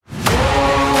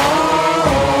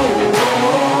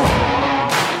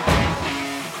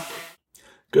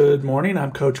Good morning.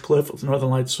 I'm Coach Cliff with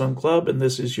Northern Lights Swim Club, and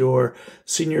this is your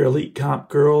Senior Elite Comp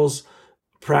Girls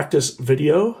practice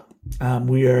video.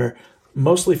 We are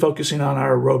mostly focusing on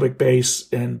our aerobic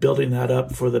base and building that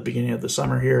up for the beginning of the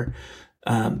summer here.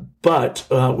 But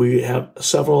we have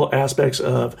several aspects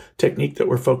of technique that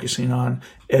we're focusing on,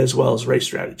 as well as race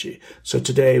strategy. So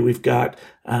today we've got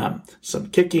some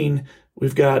kicking.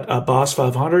 We've got a Boss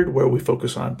 500 where we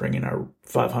focus on bringing our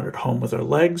 500 home with our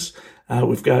legs.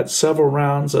 We've got several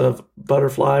rounds of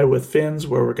butterfly with fins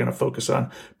where we're going to focus on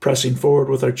pressing forward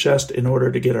with our chest in order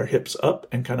to get our hips up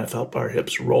and kind of help our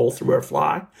hips roll through our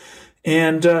fly.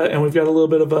 And we've got a little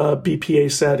bit of a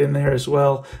BPA set in there as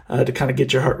well to kind of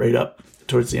get your heart rate up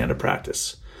towards the end of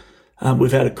practice.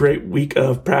 We've had a great week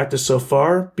of practice so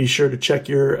far. Be sure to check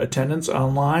your attendance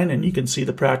online, and you can see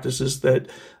the practices that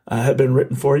have been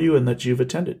written for you and that you've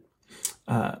attended.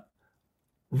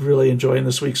 Really enjoying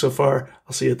this week so far.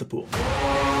 I'll see you at the pool.